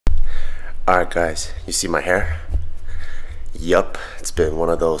Alright guys, you see my hair? Yup, it's been one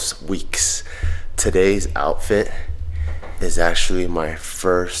of those weeks. Today's outfit is actually my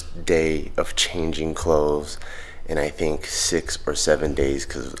first day of changing clothes in I think 6 or 7 days,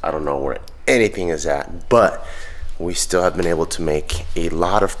 because I don't know where anything is at, but we still have been able to make a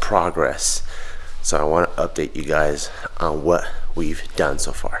lot of progress. So I want to update you guys on what we've done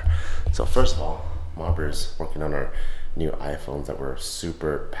so far. So first of all, Mobber's working on our new iPhones that were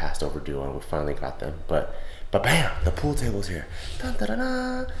super past overdue, and we finally got them. But bam, the pool table's here. Dun, dun, dun,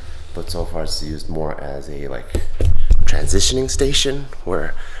 dun. But so far it's used more as a transitioning station,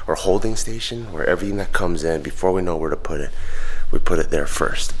 or holding station, where everything that comes in, before we know where to put it, we put it there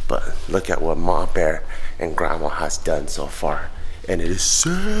first. But look at what Mom Bear and Grandma has done so far, and it is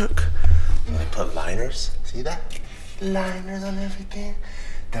sick. I put liners, see that? Liners on everything.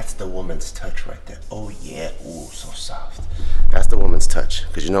 That's the woman's touch right there. Oh yeah, ooh, so soft. That's the woman's touch.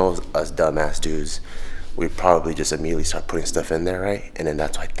 Because you know, us dumbass dudes, we probably just immediately start putting stuff in there, right? And then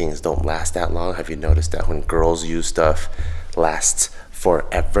that's why things don't last that long. Have you noticed that when girls use stuff, lasts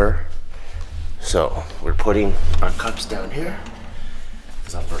forever? So we're putting our cups down here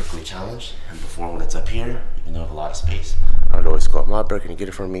because I'm vertically challenged. And before, when it's up here, even though I have a lot of space, I would always go up, "Mom, can you get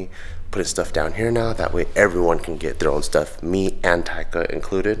it for me?" Putting stuff down here now, that way everyone can get their own stuff, me and Taika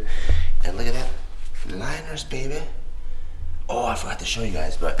included. And look at that, liners, baby. Oh, I forgot to show you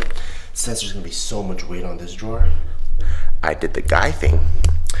guys, but since there's gonna be so much weight on this drawer, I did the guy thing,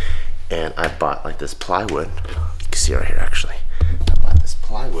 and I bought like this plywood. You can see right here, actually. I bought this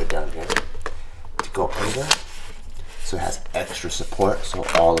plywood down here to go under, so it has extra support, so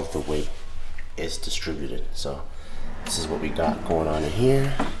all of the weight is distributed. So this is what we got going on in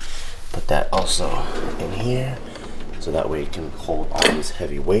here. Put that also in here, so that way it can hold all this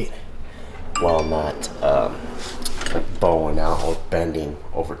heavy weight while not bowing out or bending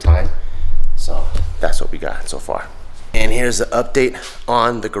over time. So that's what we got so far. And here's the update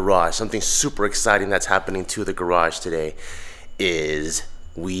on the garage. Something super exciting that's happening to the garage today is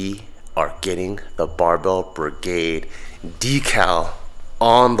we are getting the Barbell Brigade decal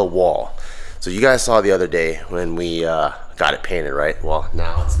on the wall. So you guys saw the other day when we got it painted, right? Well,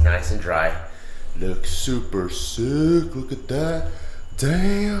 now it's nice and dry. Looks super sick. Look at that.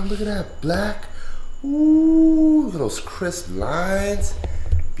 Damn, look at that black. Ooh, look at those crisp lines.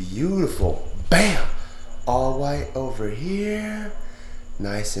 Beautiful. Bam. All white over here.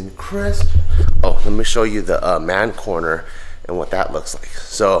 Nice and crisp. Oh, let me show you the man corner and what that looks like.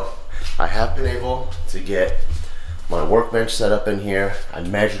 So I have been able to get my workbench set up in here. I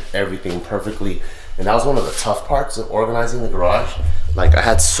measured everything perfectly, and that was one of the tough parts of organizing the garage. Like, I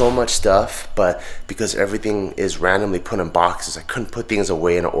had so much stuff, but because everything is randomly put in boxes, I couldn't put things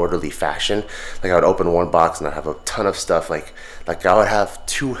away in an orderly fashion. Like, I would open one box and I'd have a ton of stuff. Like I would have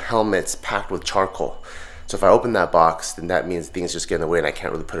 2 helmets packed with charcoal. So if I open that box, then that means things just get in the way and I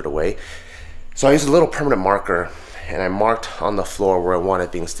can't really put it away. So I used a little permanent marker, and I marked on the floor where I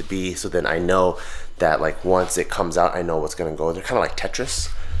wanted things to be, so then I know that like once it comes out, I know what's gonna go. They're kind of like Tetris.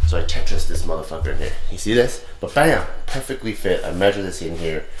 So I Tetris this motherfucker in here. You see this? But bam, perfectly fit. I measured this in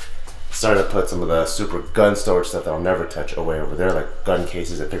here. Started to put some of the super gun storage stuff that I'll never touch away over there, like gun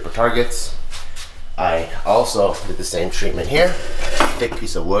cases and paper targets. I also did the same treatment here. Thick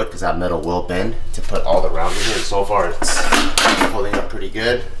piece of wood, because that metal will bend, to put all the round in here. And so far it's holding up pretty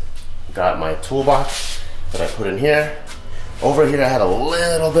good. Got my toolbox that I put in here. Over here I had a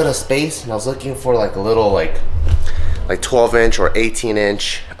little bit of space, and I was looking for like a little like 12-inch or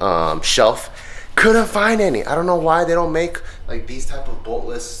 18-inch shelf. Couldn't find any. I don't know why they don't make like these type of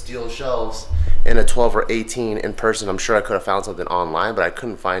boltless steel shelves in a 12 or 18 in person. I'm sure I could have found something online, but I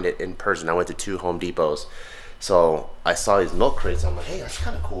couldn't find it in person. I went to 2 Home Depots. So I saw these milk crates. I'm like, hey, that's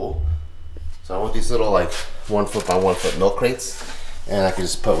kind of cool. So I want these little like 1 foot by 1 foot milk crates, and I can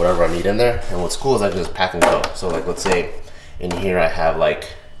just put whatever I need in there. And what's cool is I can just pack and go. So like, let's say in here I have like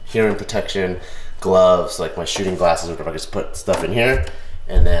hearing protection, gloves, like my shooting glasses, or whatever. I just put stuff in here,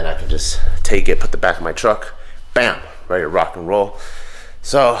 and then I can just take it, put the back of my truck, bam, ready to rock and roll.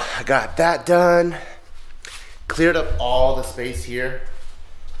 So I got that done. Cleared up all the space here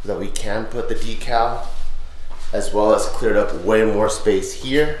so that we can put the decal, as well as cleared up way more space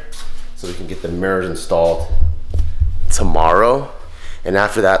here so we can get the mirrors installed tomorrow. And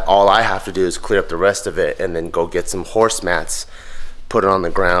after that, all I have to do is clear up the rest of it and then go get some horse mats, put it on the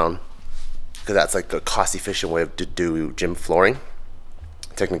ground, because that's like a cost efficient way to do gym flooring.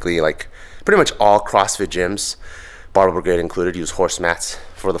 Technically, like pretty much all CrossFit gyms, Barbell Brigade included, use horse mats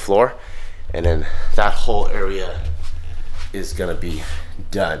for the floor. And then that whole area is gonna be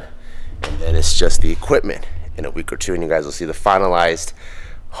done. And then it's just the equipment in a week or two, and you guys will see the finalized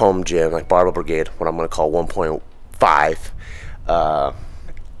home gym, like Barbell Brigade, what I'm gonna call 1.5,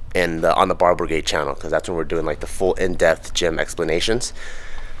 on the Barbell Brigade channel, because that's when we're doing like the full in-depth gym explanations.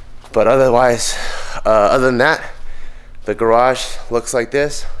 But otherwise, other than that, the garage looks like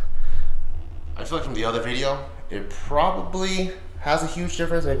this. I feel like from the other video, it probably has a huge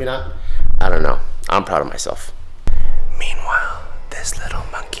difference, maybe not. I don't know. I'm proud of myself. Meanwhile, this little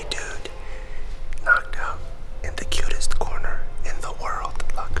monkey dude knocked out in the cutest corner in the world.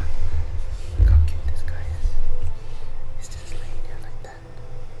 Look how cute this guy is. He's just laying here like that.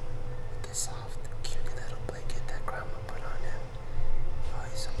 With the soft, cute little blanket that grandma put on him. Oh,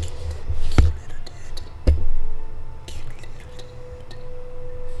 he's so cute. Cute little dude. Cute little dude.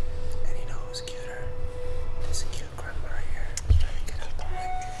 And you know who's cuter? This cute grandma right here. I'm trying to get out the way.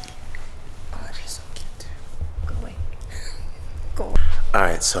 Oh, she's so cute too. Go away. Go.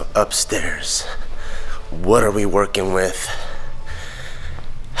 Alright, so upstairs. What are we working with?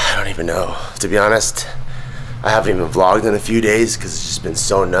 I don't even know. To be honest, I haven't even vlogged in a few days because it's just been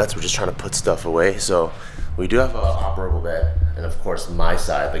so nuts. We're just trying to put stuff away. So we do have an operable bed. And of course my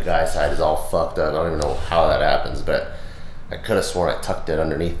side, the guy's side, is all fucked up. I don't even know how that happens, but I could have sworn I tucked it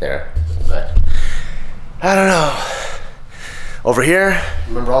underneath there. But I don't know. Over here,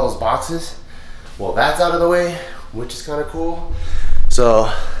 remember all those boxes? Well, that's out of the way, which is kind of cool.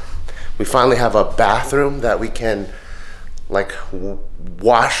 So we finally have a bathroom that we can like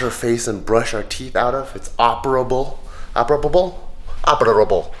wash our face and brush our teeth out of. It's operable. Operable?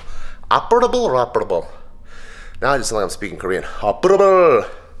 Operable. Operable or operable? Now I just sound like I'm speaking Korean. Operable.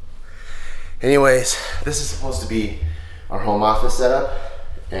 Anyways, this is supposed to be our home office setup,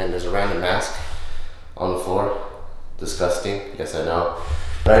 and there's a random mask on the floor. Disgusting, yes I know.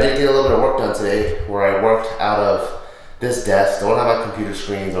 But I did get a little bit of work done today where I worked out of this desk. Don't have my computer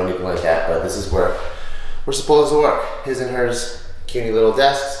screens or anything like that, but this is where we're supposed to work. His and hers cutie little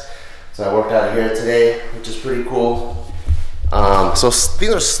desks. So I worked out of here today, which is pretty cool. So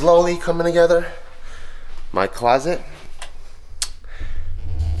things are slowly coming together. My closet.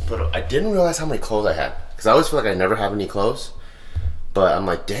 But I didn't realize how many clothes I had, because I always feel like I never have any clothes. But I'm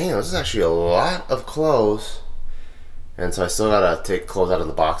like, damn, this is actually a lot of clothes. And so I still gotta take clothes out of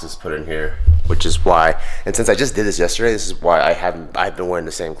the boxes, put it in here, which is why, and since I just did this yesterday, this is why I've been wearing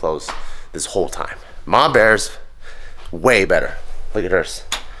the same clothes this whole time. Mom Bear's way better. Look at hers.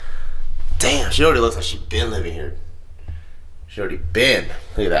 Damn, she already looks like she's been living here. She already been.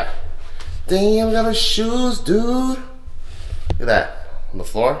 Look at that. Damn, I got her shoes, dude. Look at that. On the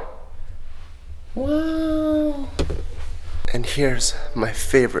floor. Wow. And here's my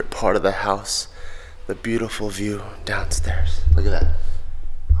favorite part of the house. The beautiful view downstairs. Look at that.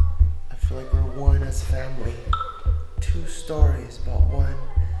 I feel like we're one as family. 2 stories, but one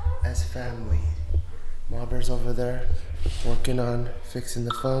as family. Mauber's over there working on fixing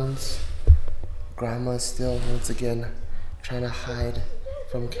the phones. Grandma's still, once again, trying to hide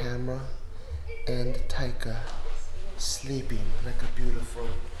from camera. And Taika sleeping like a beautiful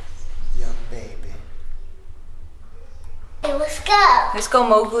young baby. Hey, let's go. Let's go,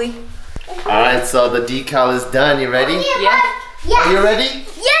 Mowgli. Alright, so the decal is done. You ready? Yeah. Yeah. Are you ready?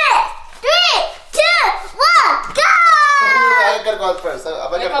 Yeah. 3, 2, 1, go! I gotta go out first.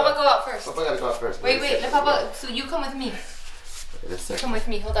 Let Papa go out first. Papa gotta go out first. Wait, let Papa. So you come with me. You come with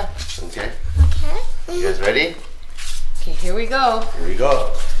me. Hold on. Okay. Okay. You guys ready? Okay, here we go. Here we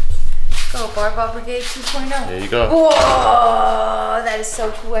go. Go, Barbell Brigade 2.0. There you go. Whoa, that is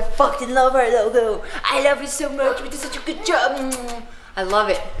so cool. I fucking love our logo. I love it so much. We did such a good job. I love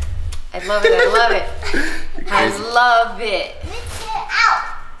it. I love it. I love it. I love it. Let's get out.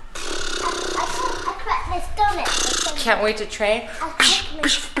 I cracked my stomach. Can't wait to train.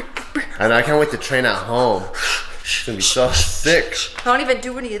 I know, I can't wait to train at home. It's gonna be so sick. I don't even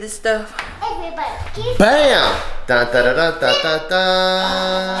do any of this stuff. Everybody, Bam! Da da da da da da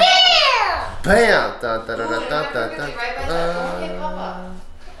da. bam! Bam! Da da da da da da da. Okay, Papa.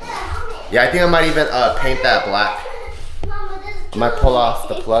 Yeah, I think I might even paint that black. Mama, this is I might pull off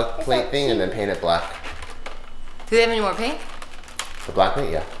the plug plate thing and then paint it black. Do they have any more paint? The black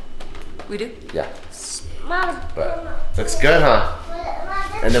paint, yeah. We do? Yeah. Mama, But looks good, huh?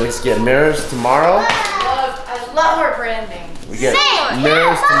 And then we just get mirrors tomorrow. I love our branding. We get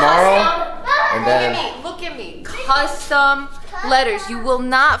mirrors tomorrow. And then Look at me. Custom letters. You will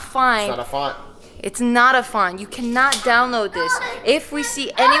not find. it's not a font. It's not a font. You cannot download this. If we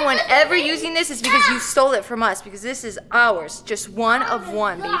see anyone ever using this, it's because you stole it from us. Because this is ours. Just one of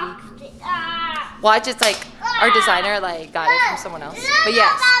one, baby. Watch, it's like our designer like got it from someone else. But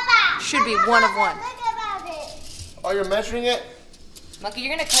yes, should be one of one. Oh, you're measuring it? Monkey,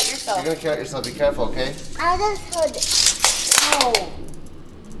 you're gonna cut yourself. You're gonna cut yourself. Be careful, okay? I'll just hold it. Oh.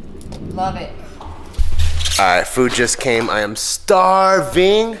 Love it. Alright, food just came. I am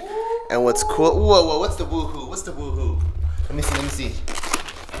starving. And what's cool, whoa, what's the woohoo? What's the woohoo? Let me see.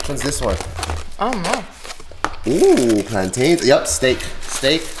 Which one's this one? Oh no. Ooh, plantains. Yep, steak,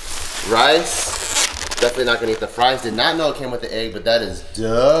 rice. Definitely not gonna eat the fries. Did not know it came with the egg, but that is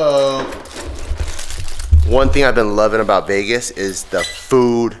dope. One thing I've been loving about Vegas is the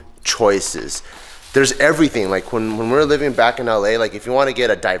food choices. There's everything. Like when we were living back in LA, like if you want to get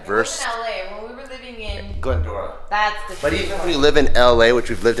a diverse. In LA, when we were living in Glendora. That's the. But even when we live in LA, which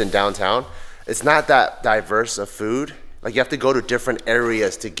we've lived in downtown, it's not that diverse of food. Like you have to go to different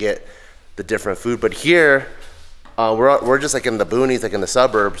areas to get the different food. But here, we're just like in the boonies, like in the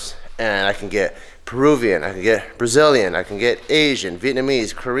suburbs, and I can get Peruvian, I can get Brazilian, I can get Asian,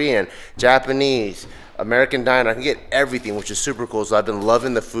 Vietnamese, Korean, Japanese, American diner. I can get everything, which is super cool. So I've been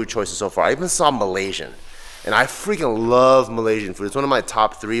loving the food choices so far. I even saw Malaysian, and I freaking love Malaysian food. It's one of my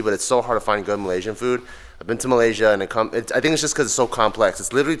top 3, but it's so hard to find good Malaysian food. I've been to Malaysia, and I think it's just because it's so complex.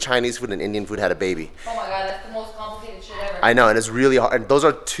 It's literally Chinese food and Indian food had a baby. Oh my god, that's the most complicated shit ever. I know, and it's really hard. And those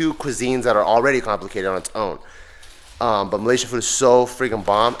are 2 cuisines that are already complicated on its own. But Malaysian food is so freaking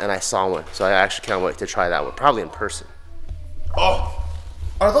bomb, and I saw one, so I actually can't wait to try that one, probably in person. Oh,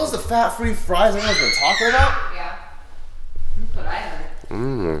 are those the fat-free fries everyone's been talking about? Yeah, that's what I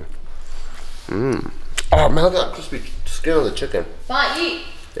heard. Oh man, look at that crispy skin on the chicken. Fine, eat.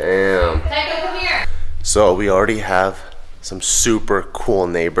 Damn. Tango, come here. So we already have some super cool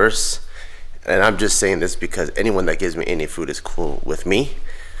neighbors, and I'm just saying this because anyone that gives me any food is cool with me.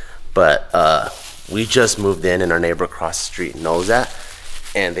 But we just moved in, and our neighbor across the street knows that,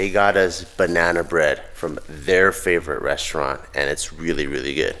 and they got us banana bread from their favorite restaurant, and it's really,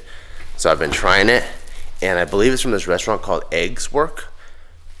 really good. So I've been trying it, and I believe it's from this restaurant called Egg Works,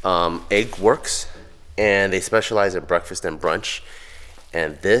 and they specialize in breakfast and brunch.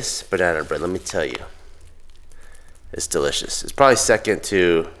 And this banana bread, let me tell you, it's delicious. It's probably second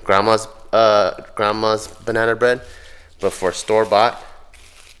to grandma's banana bread, but for store-bought,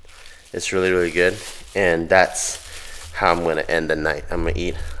 it's really, really good. And that's how I'm gonna end the night. I'm gonna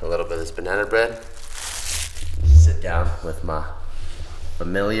eat a little bit of this banana bread, sit down with my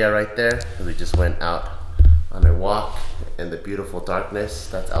familia right there, because we just went out on a walk in the beautiful darkness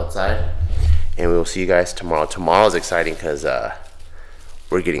that's outside. And we will see you guys tomorrow. Tomorrow's exciting because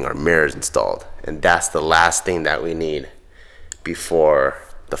we're getting our mirrors installed, and that's the last thing that we need before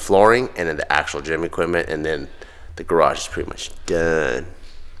the flooring and then the actual gym equipment, and then the garage is pretty much done.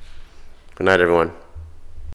 Good night, everyone.